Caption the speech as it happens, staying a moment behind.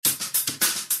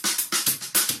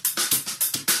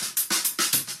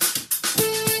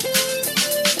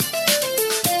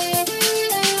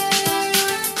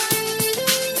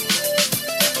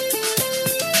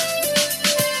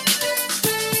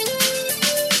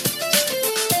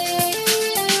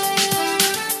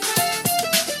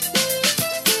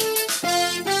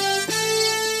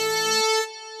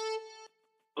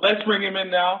Let's bring him in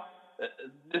now.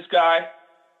 This guy,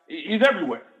 he's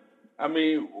everywhere. I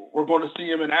mean, we're going to see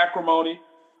him in Acrimony,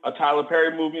 a Tyler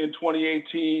Perry movie in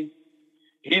 2018.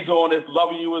 He's on If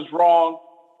Loving You Is Wrong,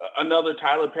 another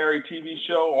Tyler Perry TV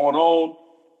show on OWN.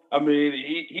 I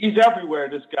mean, he's everywhere,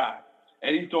 this guy.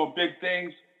 And he's doing big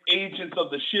things. Agents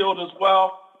of the Shield as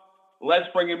well. Let's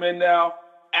bring him in now.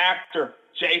 Actor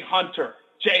Jay Hunter.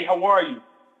 Jay, how are you?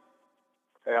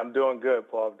 Hey, I'm doing good,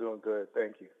 Paul. I'm doing good.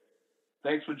 Thank you.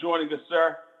 Thanks for joining us,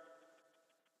 sir.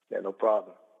 Yeah, no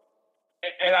problem.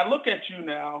 And I look at you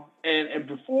now, and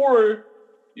before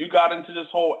you got into this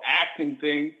whole acting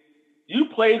thing, you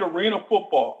played arena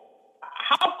football.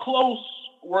 How close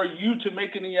were you to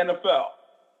making the NFL?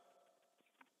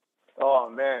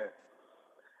 Oh, man.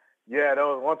 Yeah, that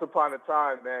was once upon a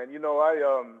time, man. You know,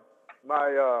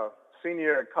 my senior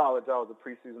year in college, I was a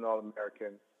preseason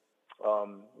All-American.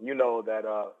 You know that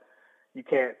you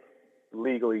can't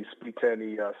legally speak to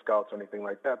any scouts or anything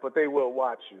like that, but they will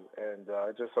watch you. And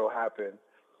it just so happened,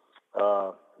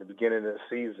 at the beginning of the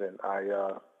season,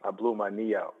 I blew my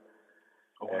knee out.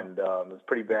 Oh, wow. And it was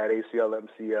pretty bad, ACL,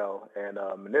 MCL, and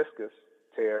meniscus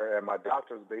tear. And my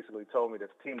doctors basically told me, that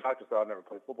the team doctors thought I'd never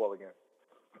play football again.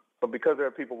 But because there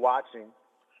are people watching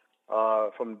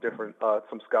from different,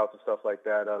 some scouts and stuff like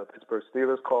that, the Pittsburgh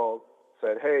Steelers called,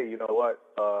 said, hey, you know what,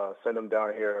 send them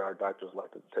down here. Our doctors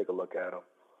like to take a look at them.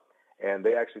 And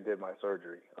they actually did my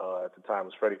surgery. At the time, it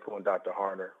was Freddie Poole and Dr.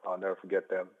 Harner. I'll never forget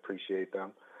them, appreciate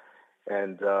them.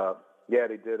 And, yeah,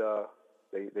 they did,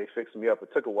 they fixed me up. It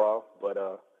took a while, but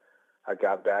I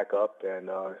got back up,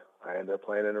 and I ended up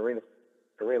playing in Arena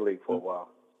League for a while.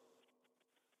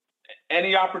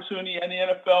 Any opportunity, any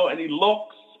NFL, any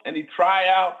looks, any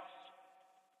tryouts?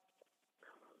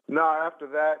 No, after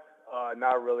that,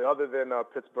 not really. Other than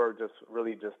Pittsburgh just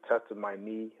tested my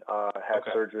knee. Had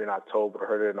surgery in October.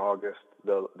 Heard it in August.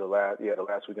 The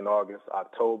last week in August.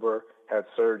 October had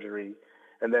surgery,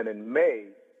 and then in May,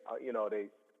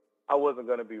 I wasn't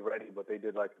going to be ready, but they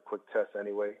did like a quick test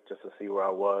anyway, just to see where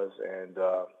I was. And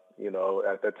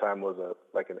at that time was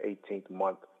an 18th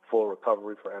month full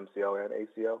recovery for MCL and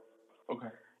ACL. Okay.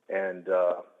 And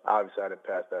obviously I didn't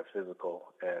pass that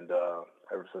physical, and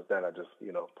ever since then I just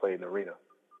played in the arena.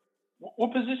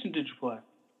 What position did you play?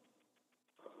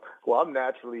 Well, I'm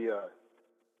naturally a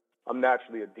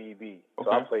DB,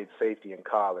 so I played safety in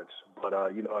college. But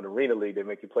in the Arena League, they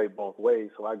make you play both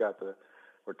ways. So I got to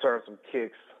return some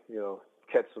kicks,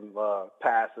 catch some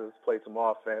passes, play some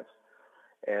offense,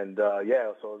 and so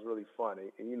it was really fun.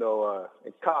 In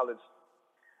college,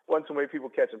 wasn't too many people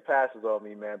catching passes on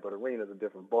me, man. But arena's a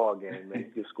different ball game, man.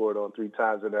 You get scored on 3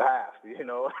 times in a half. You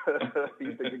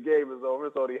think the game is over.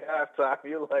 It's only halftime.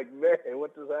 You're like, man,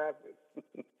 what just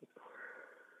happened?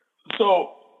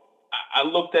 So I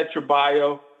looked at your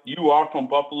bio. You are from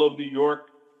Buffalo, New York.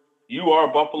 You are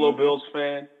a Buffalo Bills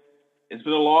fan. It's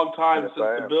been a long time since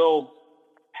the Bills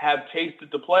have tasted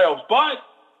the playoffs. But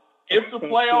if the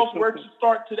playoffs were to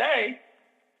start today,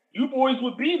 you boys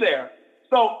would be there.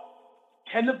 So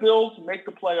can the Bills make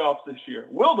the playoffs this year?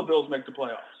 Will the Bills make the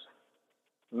playoffs?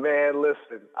 Man,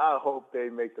 listen, I hope they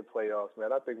make the playoffs,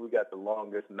 man. I think we got the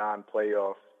longest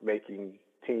non-playoff making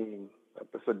team.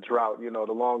 It's a drought,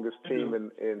 the longest team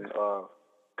in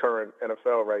current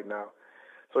NFL right now.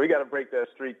 So we got to break that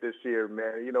streak this year,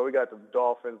 man. We got the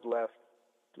Dolphins left.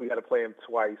 We got to play them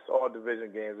twice. All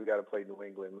division games, we got to play New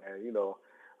England, man.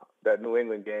 That New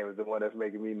England game is the one that's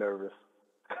making me nervous.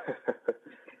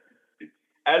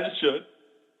 As it should.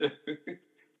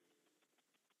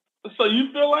 So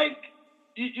you feel like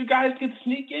you guys can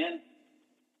sneak in?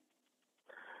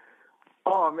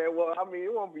 Oh man, well,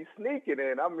 it won't be sneaking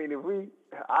in.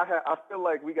 I feel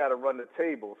like we got to run the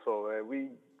table, so we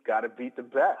got to beat the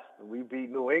best. We beat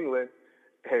New England,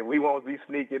 and we won't be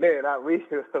sneaking in.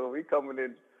 We coming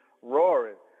in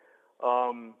roaring.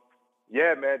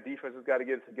 Yeah, man, defense has got to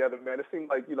get it together, man. It seems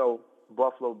like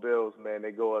Buffalo Bills, man,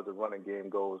 they go as the running game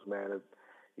goes, man.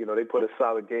 They put a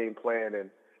solid game plan, and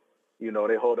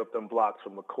they hold up them blocks for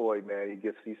McCoy, man.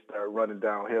 He start running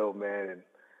downhill, man, and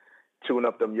chewing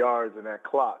up them yards in that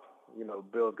clock.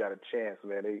 Bills got a chance,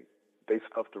 man. They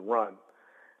stuff to run.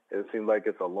 It seems like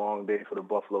it's a long day for the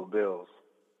Buffalo Bills.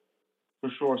 For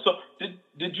sure. So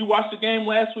did you watch the game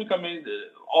last week?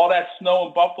 All that snow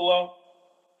in Buffalo?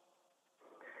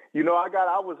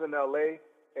 I was in L.A.,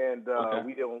 and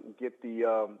we don't get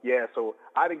so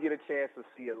I didn't get a chance to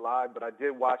see it live, but I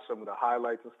did watch some of the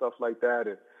highlights and stuff like that.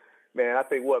 And, man, I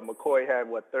think McCoy had,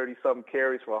 30-something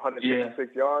carries for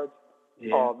 156 yards?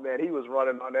 Yeah. Oh, man, he was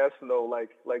running on that snow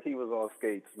like he was on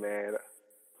skates, man.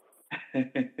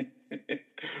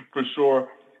 For sure.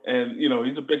 And,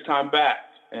 he's a big-time back.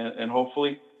 And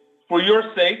hopefully for your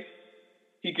sake,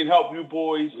 he can help you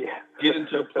boys get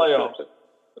into the playoffs.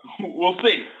 We'll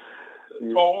see.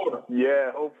 Tall order.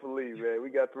 Yeah, hopefully, man. We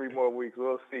got 3 more weeks.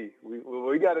 We'll see.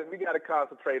 We got to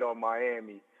concentrate on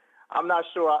Miami. I'm not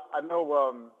sure. I know,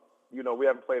 we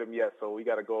haven't played them yet, so we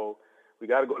got to go. We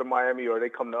got to go to Miami, or they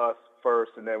come to us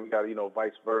first, and then we got to,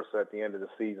 vice versa at the end of the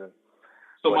season.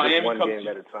 So Miami one comes game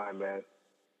at a time, man.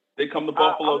 They come to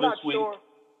Buffalo this week. Sure.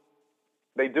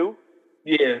 They do?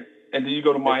 Yeah, and then you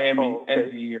go to Miami end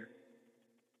of the year.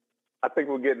 I think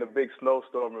we're getting a big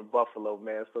snowstorm in Buffalo,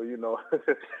 man. So,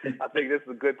 I think this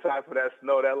is a good time for that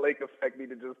snow. That lake effect need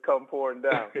to just come pouring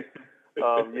down.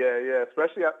 Yeah.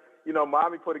 Especially,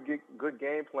 Miami put a good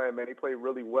game plan, man. They played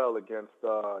really well against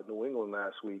New England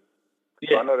last week.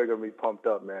 Yeah. So I know they're going to be pumped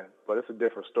up, man. But it's a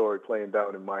different story playing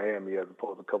down in Miami as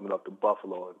opposed to coming up to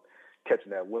Buffalo and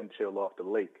catching that wind chill off the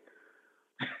lake.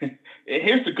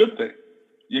 Here's the good thing.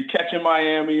 You're catching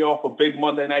Miami off a big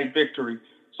Monday night victory.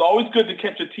 It's always good to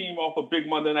catch a team off a big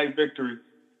Monday night victory.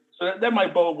 So that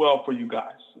might bode well for you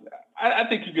guys. I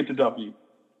think you get the W.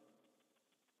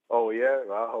 Oh, yeah?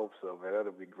 Well, I hope so, man.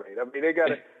 That'll be great. I mean,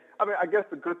 I guess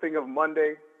the good thing of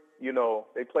Monday,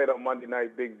 they played on Monday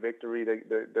night, big victory.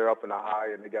 They're up in the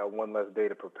high, and they got one less day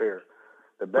to prepare.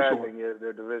 The bad thing is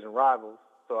they're division rivals.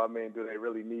 So, I mean, do they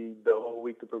really need the whole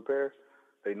week to prepare?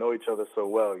 They know each other so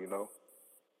well,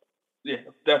 Yeah,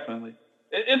 definitely.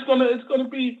 It's gonna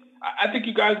be. I think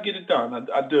you guys get it done.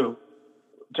 I do.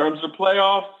 In terms of the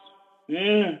playoffs,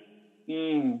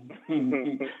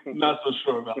 not so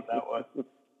sure about that one.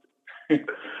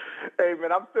 Hey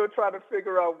man, I'm still trying to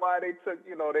figure out why they took.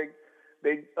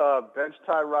 They benched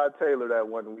Tyrod Taylor that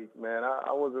 1 week, man.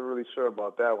 I wasn't really sure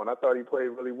about that one. I thought he played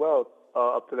really well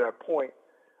up to that point.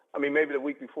 I mean, maybe the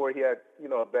week before he had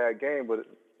a bad game, but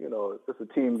it's a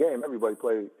team game. Everybody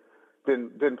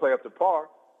didn't play up to par.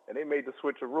 And they made the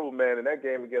switcheroo, man. In that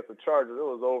game against the Chargers, it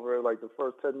was over like the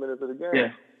first 10 minutes of the game.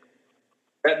 Yeah.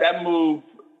 That move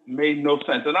made no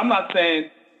sense. And I'm not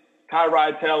saying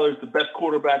Tyrod Taylor is the best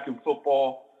quarterback in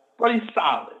football, but he's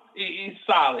solid. He's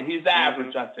solid. He's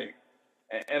average, I think.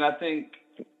 And I think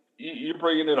you're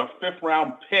bringing in a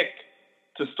 5th-round pick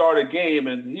to start a game,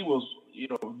 and he was,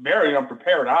 very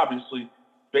unprepared, obviously,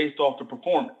 based off the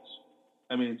performance.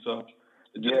 I mean, so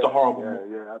it's just a horrible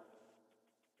move.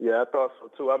 Yeah, I thought so,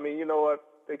 too. I mean, you know what?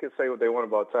 They can say what they want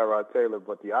about Tyrod Taylor,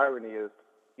 but the irony is,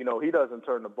 he doesn't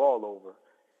turn the ball over.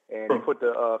 And he put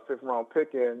the 5th-round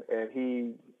pick in, and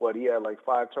he had like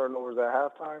 5 turnovers at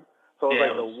halftime. So it's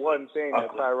like the one thing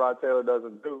that Tyrod Taylor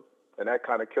doesn't do, and that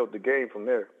kind of killed the game from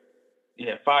there.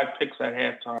 Yeah, 5 picks at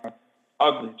halftime.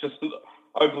 Ugly, just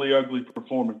ugly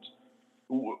performance.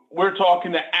 We're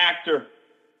talking to actor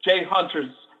Jay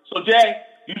Hunters. So, Jay,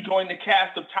 you joined the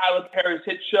cast of Tyler Perry's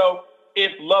hit show,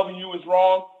 If Loving You Is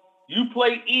Wrong. You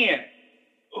play Ian.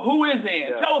 Who is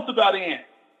Ian? Yeah. Tell us about Ian.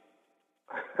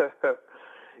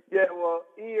 Yeah, well,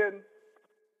 Ian,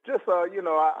 just,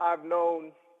 I've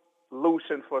known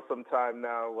Lucian for some time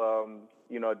now.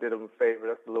 I did him a favor.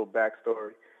 That's a little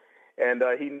backstory. And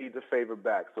he needs a favor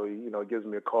back. So he, gives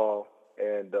me a call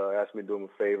and asks me to do him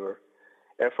a favor.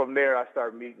 And from there, I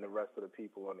start meeting the rest of the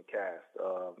people on the cast.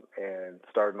 And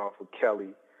starting off with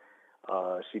Kelly.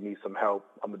 She needs some help.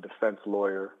 I'm a defense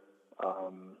lawyer.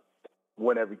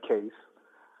 Win every case.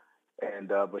 And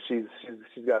but she's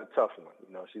got a tough one.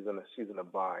 She's in a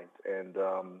bind. And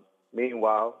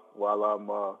meanwhile, while I'm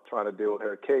trying to deal with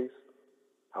her case,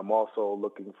 I'm also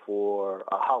looking for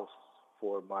a house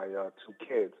for my 2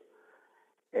 kids.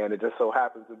 And it just so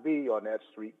happens to be on that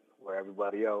street where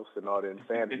everybody else and all the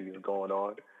insanity is going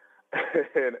on.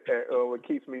 and what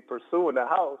keeps me pursuing the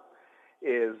house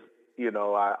is,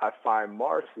 I find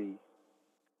Marcy,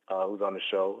 who's on the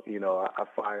show.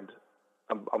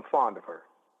 I'm fond of her.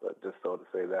 Just so to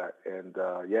say that. And,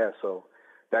 so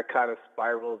that kind of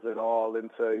spirals it all into,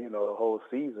 the whole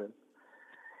season.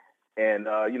 And,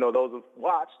 those who've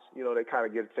watched, they kind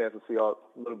of get a chance to see a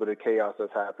little bit of chaos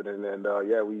that's happening. And,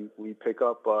 we pick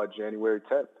up January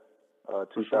 10th,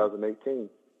 2018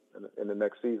 in the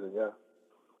next season, yeah.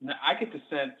 Now, I get the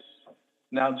sense,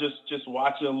 now just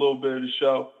watching a little bit of the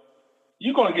show,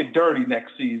 you're going to get dirty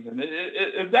next season.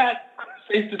 Is that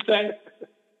safe to say?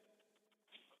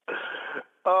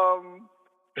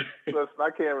 Listen, I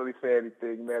can't really say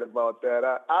anything, man, about that.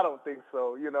 I don't think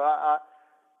so.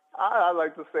 I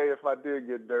like to say if I did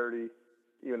get dirty,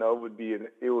 it would be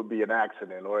an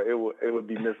accident or it would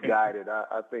be misguided.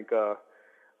 I think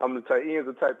I'm the type. Ian's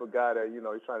the type of guy that he's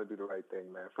trying to do the right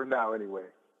thing, man. For now, anyway.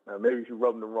 Maybe if you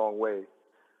rub him the wrong way,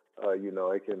 I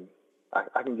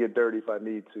can get dirty if I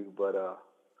need to, but I'm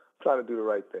trying to do the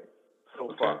right thing.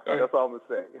 So far, that's all I'm gonna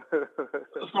say.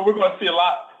 So we're going to see a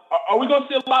lot Are we going to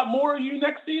see a lot more of you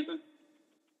next season?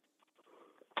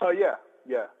 Yes,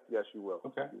 you will.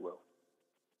 Okay. You will.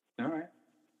 All right.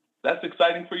 That's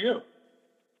exciting for you.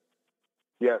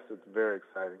 Yes, it's very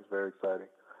exciting. It's very exciting.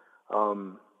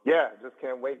 Just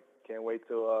can't wait. Can't wait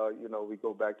till we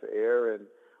go back to air, and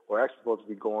we're actually supposed to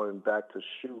be going back to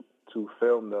shoot to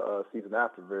film the season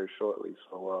after very shortly.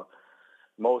 So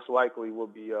most likely we'll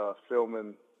be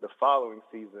filming the following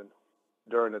season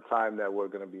during the time that we're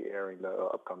going to be airing the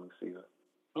upcoming season.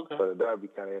 Okay. So that would be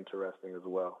kind of interesting as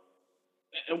well.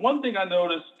 And one thing I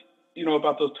noticed,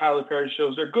 about those Tyler Perry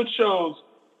shows, they're good shows,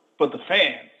 but the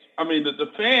fans,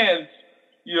 the fans,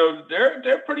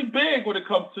 they're pretty big when it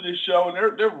comes to this show,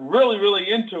 and they're really, really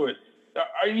into it.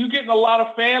 Are you getting a lot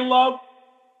of fan love?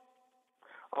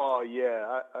 Oh,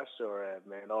 yeah, I sure am,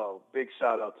 man. Oh, big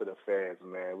shout out to the fans,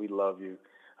 man. We love you.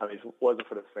 If it wasn't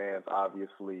for the fans,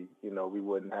 obviously, we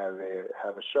wouldn't have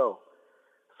a show.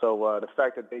 So the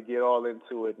fact that they get all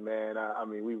into it, man,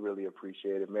 we really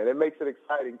appreciate it, man. It makes it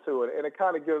exciting, too. And it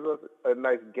kind of gives us a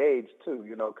nice gauge, too,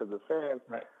 because the fans,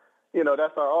 right.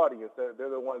 That's our audience. They're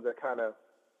the ones that kind of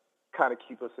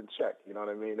keep us in check. You know what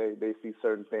I mean? They see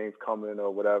certain things coming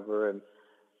or whatever. And,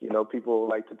 people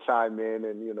like to chime in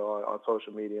and, on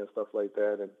social media and stuff like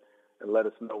that and let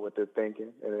us know what they're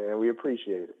thinking. And we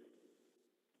appreciate it.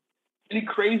 Any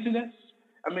craziness?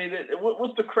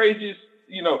 What's the craziest?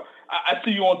 I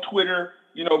see you on Twitter,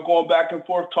 going back and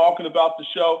forth talking about the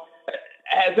show.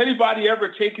 Has anybody ever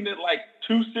taken it like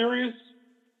too serious?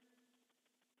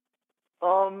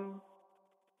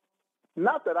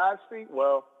 Not that I've seen.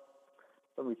 Well,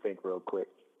 let me think real quick.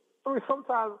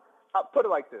 Sometimes I'll put it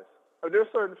like this. There's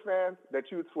certain fans that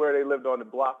you would swear they lived on the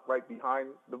block right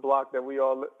behind the block that we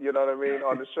all,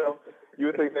 on the show. You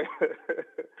would think they.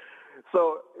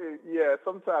 So, yeah,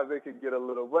 sometimes they can get a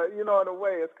little, but, in a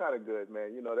way, it's kind of good,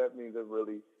 man. That means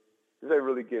they're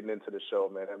really getting into the show,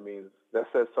 man. That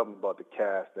says something about the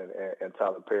cast and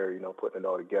Tyler Perry, putting it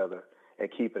all together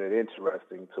and keeping it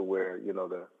interesting to where,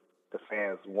 the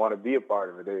fans want to be a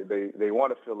part of it. They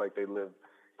want to feel like they live,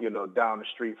 down the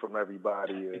street from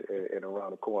everybody and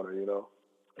around the corner,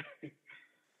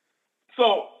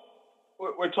 So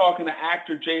we're talking to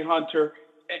actor Jay Hunter.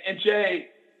 And Jay,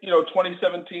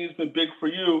 2017 has been big for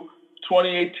you.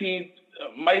 2018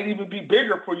 might even be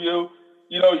bigger for you.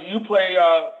 You're going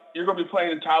to be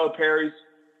playing in Tyler Perry's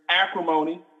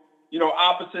Acrimony,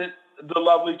 opposite the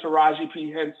lovely Taraji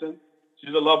P. Henson.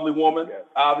 She's a lovely woman,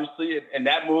 obviously, and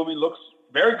that movie looks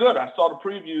very good. I saw the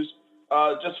previews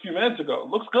just a few minutes ago.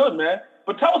 Looks good, man.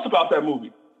 But tell us about that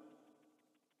movie.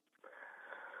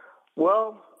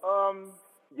 Well,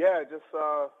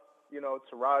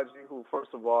 Taraji, who,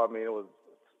 first of all, it was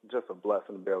just a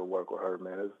blessing to be able to work with her,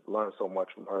 man. I learned so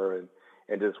much from her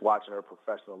and just watching her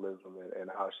professionalism and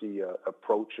how she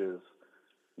approaches,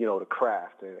 the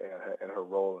craft and her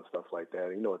role and stuff like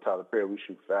that. And, with Tyler Perry, we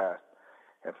shoot fast.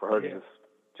 And for her to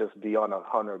just be on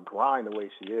her grind the way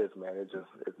she is, man, it's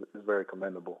very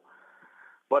commendable.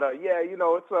 But, let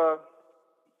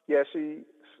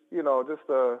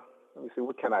me see,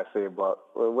 what can I say about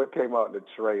what came out in the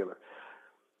trailer?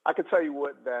 I can tell you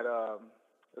as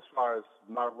far as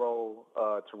my role,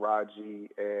 Taraji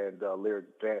and Lyric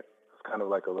Bent, it's kind of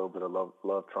like a little bit of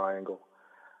love triangle.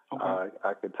 Okay.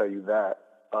 I can tell you that.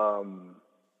 And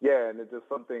it just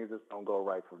some things just don't go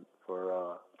right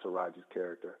for Taraji's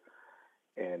character,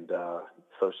 and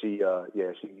so she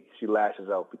lashes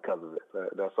out because of it.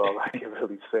 That's all I can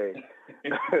really say.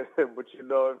 But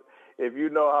if you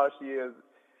know how she is,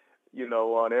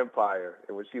 on Empire,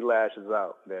 and when she lashes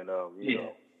out, then the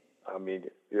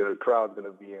crowd's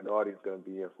gonna be in, the audience gonna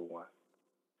be in for one.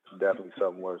 Definitely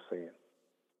something worth seeing.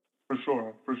 For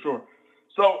sure.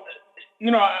 So,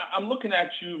 I'm looking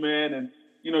at you, man, and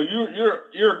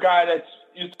you're a guy that's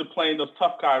used to playing those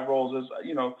tough guy roles. As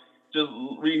just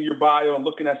reading your bio and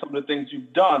looking at some of the things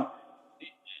you've done.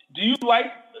 Do you like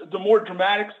the more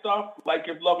dramatic stuff, like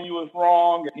If Loving You Is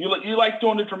Wrong? You like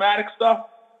doing the dramatic stuff?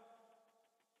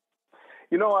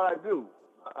 You know what, I do.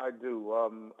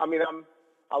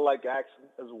 I like action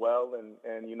as well, and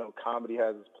comedy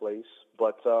has its place.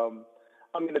 But the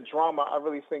drama, I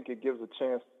really think it gives us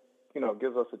a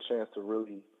chance to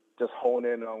really just hone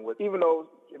in on what, even though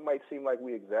it might seem like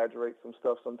we exaggerate some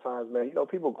stuff sometimes, man.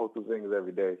 People go through things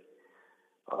every day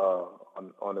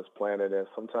on this planet, and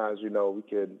sometimes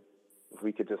if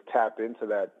we could just tap into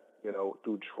that,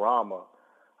 through drama.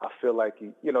 I feel like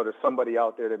there's somebody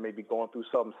out there that may be going through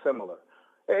something similar.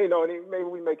 And, and maybe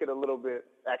we make it a little bit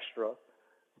extra,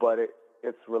 but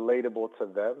it's relatable to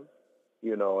them,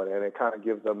 and it kind of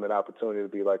gives them an opportunity to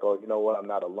be like, oh, you know what, I'm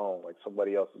not alone. Like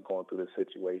somebody else is going through this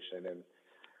situation, and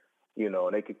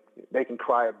and they can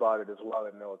cry about it as well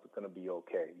and know it's going to be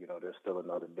okay. There's still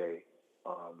another day,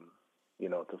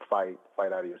 to fight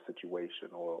out of your situation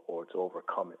or to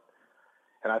overcome it.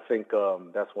 And I think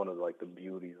that's one of like the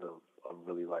beauties of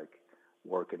really like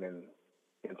working in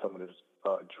some of this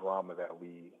drama that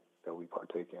we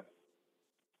partake in.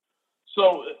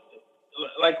 So,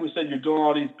 like we said, you're doing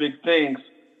all these big things.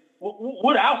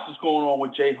 What else is going on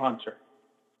with Jay Hunter?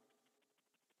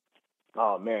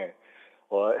 Oh man,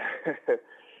 well,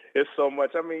 it's so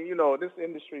much. I mean, this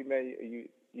industry, man.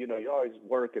 You're always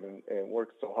working and work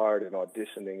so hard and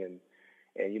auditioning and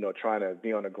trying to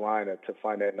be on the grind to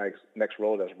find that next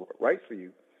role that's right for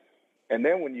you. And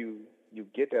then when you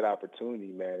get that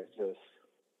opportunity, man, it's just,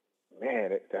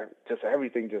 just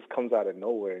everything just comes out of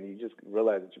nowhere, and you just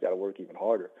realize that you got to work even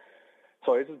harder.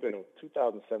 So it's just been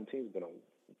 2017 has been a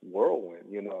whirlwind,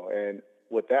 and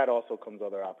with that also comes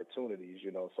other opportunities,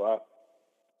 So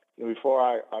before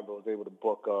I was able to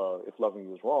book If Loving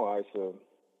You Was Wrong, I used to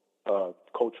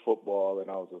coach football,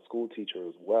 and I was a school teacher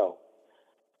as well.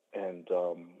 And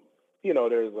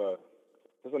there's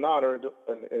an honor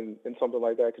in something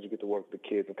like that because you get to work with the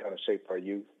kids and kind of shape our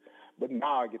youth. But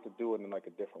now I get to do it in like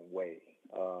a different way.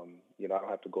 I don't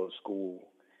have to go to school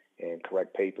and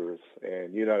correct papers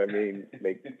and, you know what I mean,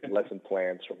 make lesson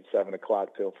plans from 7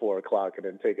 o'clock till 4 o'clock and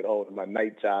then take it home to my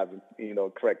night job and,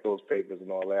 correct those papers and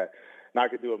all that. Now I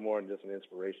could do it more in just an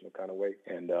inspirational kind of way.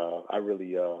 And I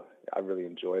really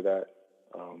enjoy that.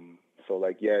 So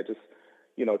like, yeah, just,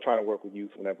 trying to work with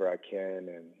youth whenever I can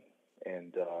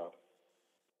and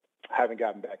I haven't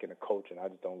gotten back into coaching. I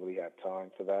just don't really have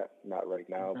time for that. Not right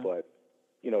now, but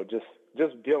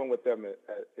just dealing with them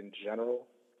in general.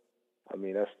 I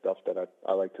mean, that's stuff that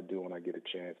I like to do when I get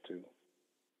a chance to.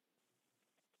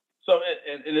 So,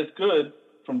 and it's good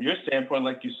from your standpoint,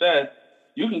 like you said,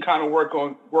 you can kind of work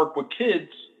with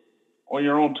kids on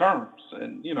your own terms,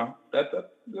 and that's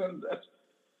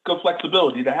good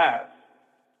flexibility to have.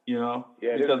 Yeah,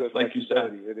 because like you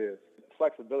said, it is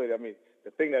flexibility. I mean,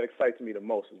 the thing that excites me the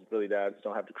most is really that I just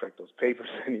don't have to correct those papers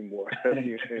anymore.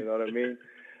 You know what I mean?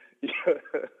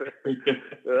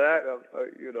 That,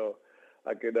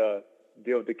 I could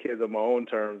deal with the kids on my own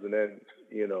terms, and then,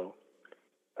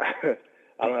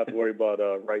 I don't have to worry about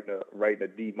writing a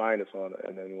D- on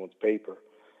anyone's paper.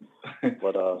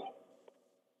 But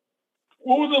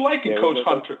what was it like in Coach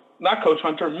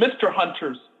Mr.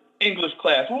 Hunter's English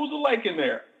class? What was it like in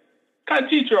there? What kind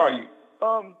of teacher are you?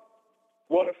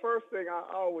 Well, the first thing I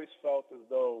always felt as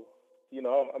though,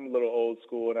 I'm a little old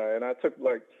school, and I took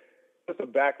like just a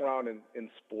background in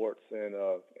sports and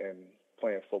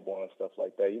playing football and stuff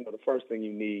like that. The first thing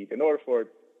you need in order for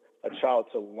a child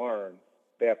to learn,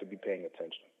 they have to be paying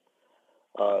attention.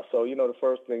 So the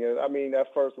first thing is, I mean,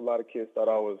 at first a lot of kids thought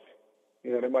I was,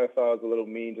 they might have thought I was a little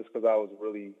mean just because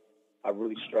I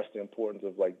really stressed the importance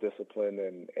of like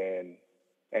discipline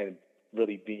and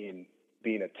really being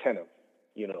attentive,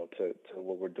 to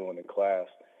what we're doing in class.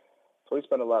 So we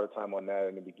spent a lot of time on that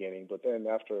in the beginning, but then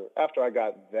after I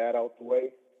got that out the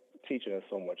way, teaching is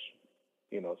so much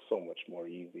more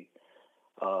easy.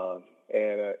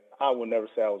 And I would never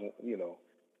say I was,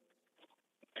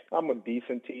 I'm a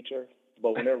decent teacher,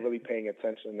 but when they're really paying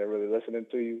attention, they're really listening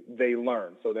to you, they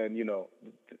learn. So then,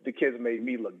 the kids made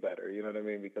me look better, you know what I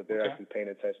mean? Because they're actually paying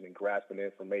attention and grasping the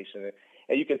information.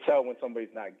 And you can tell when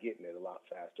somebody's not getting it a lot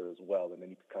faster as well, and then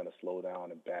you can kind of slow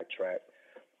down and backtrack.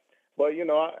 But,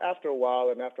 after a while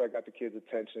and after I got the kids'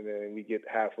 attention and we get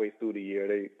halfway through the year,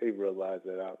 they realize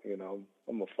that,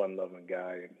 I'm a fun-loving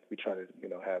guy, and we try to,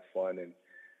 have fun and,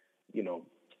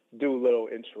 do little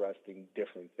interesting,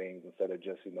 different things instead of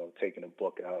just, taking a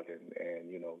book out and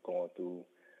going through,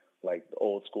 like, the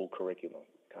old-school curriculum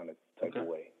kind of type of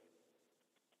way.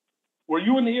 Were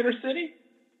you in the inner city?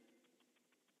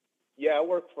 Yeah, I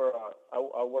worked for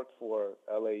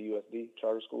LAUSD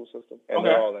charter school system, and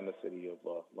they're all in the city of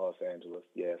Los Angeles.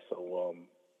 Yeah, so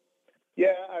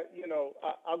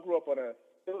I grew up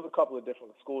there was a couple of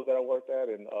different schools that I worked at,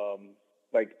 and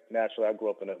naturally I grew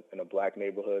up in a black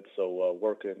neighborhood, so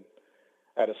working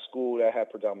at a school that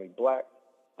had predominantly black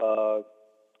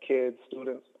kids,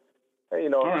 students, and,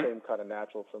 it became kind of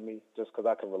natural for me just because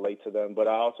I could relate to them. But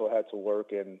I also had to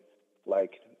work in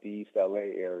like the East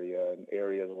LA area and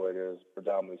areas where there's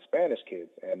predominantly Spanish kids.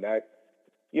 And that,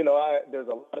 there's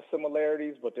a lot of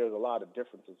similarities, but there's a lot of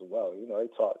differences as well.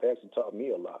 They actually taught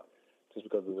me a lot just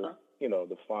because of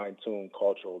the fine-tuned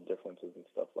cultural differences and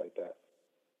stuff like that.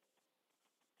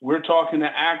 We're talking to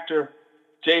actor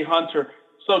Jay Hunter.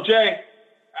 So Jay,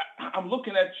 I'm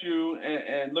looking at you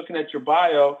and looking at your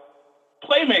bio.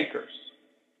 Playmakers.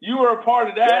 You were a part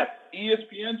of that.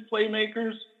 ESPN's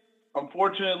Playmakers.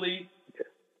 Unfortunately,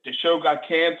 the show got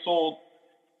canceled.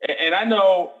 And I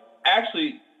know,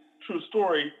 actually, true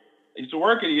story, I used to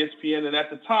work at ESPN, and at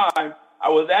the time, I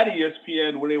was at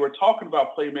ESPN when they were talking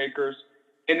about playmakers,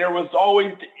 and there was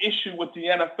always the issue with the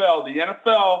NFL. The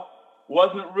NFL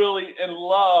wasn't really in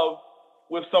love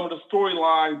with some of the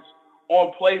storylines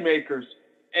on playmakers.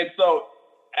 And so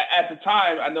at the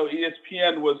time, I know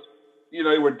ESPN was,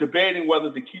 they were debating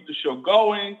whether to keep the show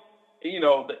going. They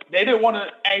didn't want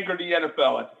to anger the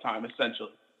NFL at the time,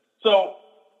 essentially. So,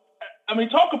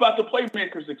 talk about the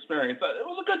playmakers experience. It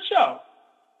was a good show.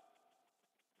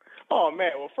 Oh,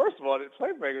 man. Well, first of all, the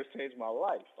playmakers changed my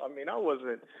life. that was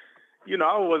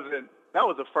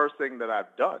the first thing that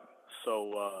I've done.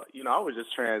 So, I was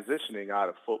just transitioning out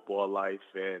of football life.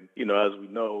 And, as we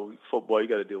know, football, you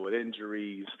got to deal with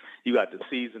injuries. You got the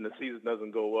season. The season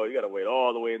doesn't go well. You got to wait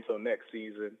all the way until next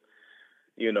season.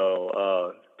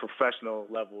 Professional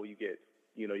level, you can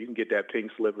get that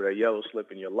pink slip or that yellow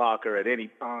slip in your locker at any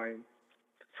time.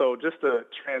 So just to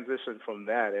transition from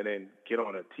that and then get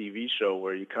on a TV show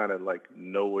where you kind of like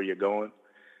know where you're going.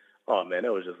 Oh, man,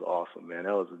 that was just awesome, man.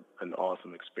 That was an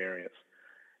awesome experience.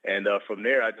 And from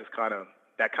there,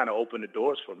 that kind of opened the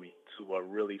doors for me to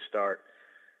really start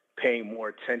paying more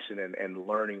attention and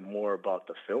learning more about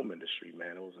the film industry,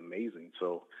 man. It was amazing.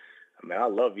 So, I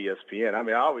love ESPN.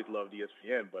 I always loved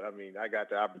ESPN, but I got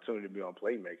the opportunity to be on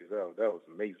Playmakers. That was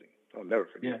amazing. I'll never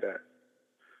forget that.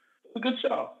 It was a good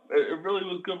show. It really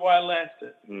was good while it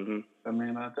lasted.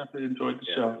 Mm-hmm. I definitely enjoyed the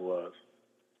show. It was.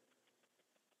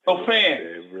 So fans,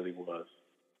 it really was.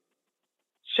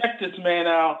 Check this man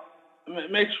out.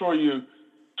 Make sure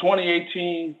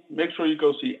 2018, make sure you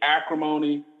go see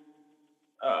Acrimony.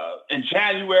 In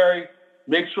January,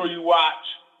 make sure you watch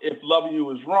If Loving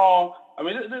You Is Wrong.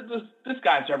 This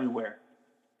guy's everywhere.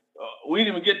 We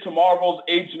didn't even get to Marvel's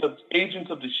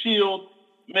Agents of the Shield.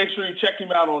 Make sure you check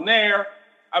him out on there.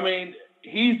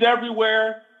 He's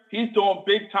everywhere. He's doing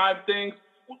big time things.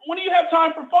 When do you have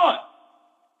time for fun?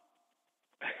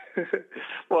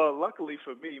 Well, luckily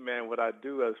for me, man, what I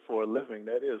do as for a living,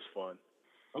 that is fun.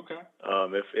 Okay.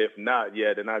 If not,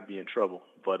 then I'd be in trouble.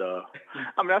 But I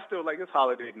still it's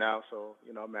holiday now, so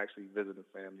I'm actually visiting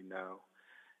family now,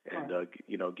 and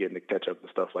getting to catch up and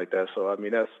stuff like that. So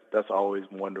that's always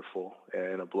wonderful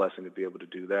and a blessing to be able to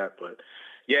do that. But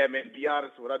yeah, man, to be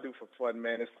honest, what I do for fun,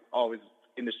 man, it's always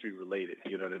industry related.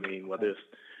 You know what I mean? Whether it's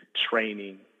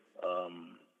training,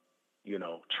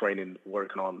 training,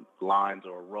 working on lines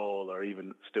or a role, or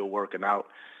even still working out.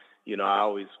 I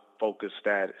always focus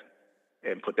that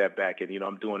and put that back in.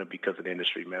 I'm doing it because of the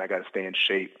industry, man. I got to stay in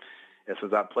shape. And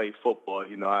since I played football,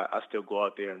 I still go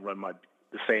out there and run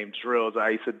the same drills I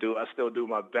used to do. I still do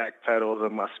my back pedals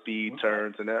and my speed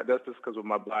turns, and that's just because what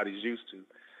my body's used to.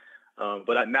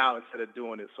 But now, instead of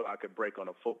doing it so I could break on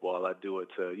a football, I do it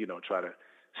to, try to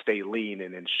stay lean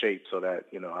and in shape so that,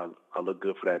 I look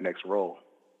good for that next role.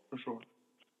 For sure.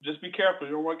 Just be careful.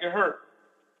 You don't want to get hurt.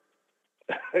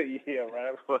 Yeah,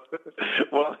 right.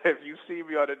 Well, if you see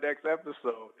me on the next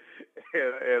episode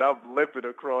and I'm limping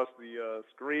across the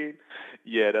screen,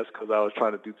 that's because I was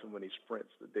trying to do too many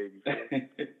sprints the day before.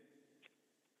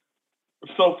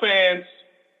 So fans,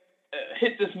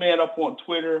 hit this man up on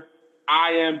Twitter,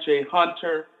 I am Jay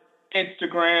Hunter,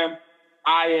 Instagram,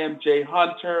 I am Jay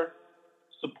Hunter.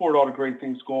 Support all the great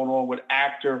things going on with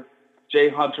actor Jay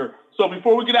Hunter. So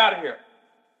before we get out of here,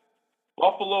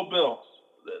 Buffalo Bills.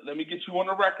 Let me get you on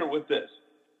the record with this.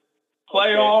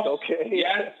 Playoffs, okay.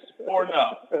 Yes or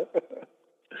no?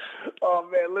 Oh,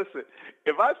 man, listen.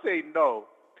 If I say no,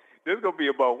 there's going to be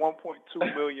about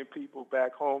 1.2 million people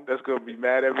back home that's going to be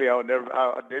mad at me.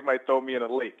 They might throw me in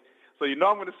a lake. So I'm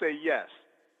going to say yes.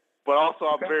 But also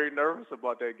I'm very nervous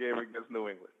about that game against New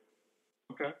England.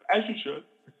 Okay. As you should.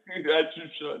 As you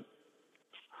should.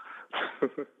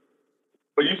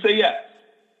 But you say yes.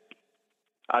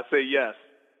 I say yes.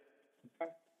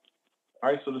 All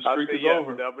right, so the streak is yes.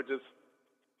 over.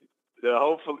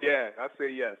 Hopefully, I say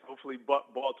yes. Hopefully,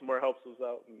 Baltimore helps us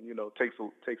out and takes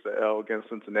a L against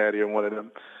Cincinnati or one of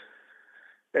them.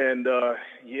 And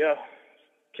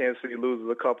Kansas City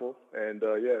loses a couple, and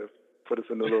put us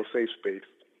in a little safe space.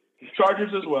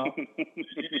 Chargers as well. You need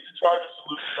the Chargers to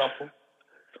lose a couple.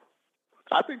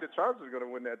 I think the Chargers are going to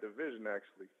win that division.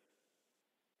 Actually,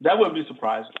 that wouldn't be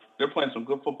surprising. They're playing some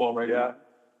good football right now.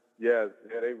 Yeah,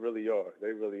 they really are.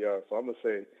 So I'm going to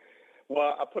say,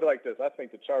 well, I put it like this. I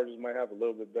think the Chargers might have a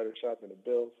little bit better shot than the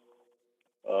Bills.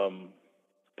 I'm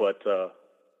going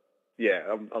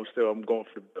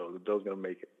for the Bills. The Bills going to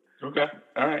make it. Okay.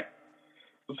 All right.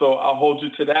 So I'll hold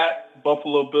you to that.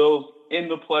 Buffalo Bills in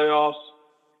the playoffs.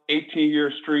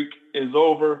 18-year streak is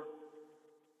over,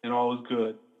 and all is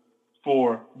good.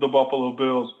 for the Buffalo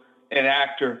Bills and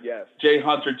actor Yes. Jay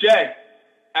Hunter. Jay,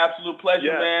 absolute pleasure,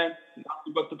 Yes. man.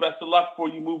 Nothing but the best of luck for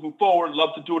you moving forward.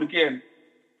 Love to do it again.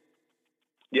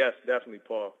 Yes, definitely,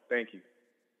 Paul. Thank you.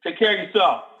 Take care of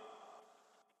yourself.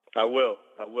 I will.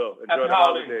 Enjoy Happy the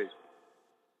holidays. holidays.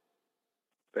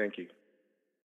 Thank you.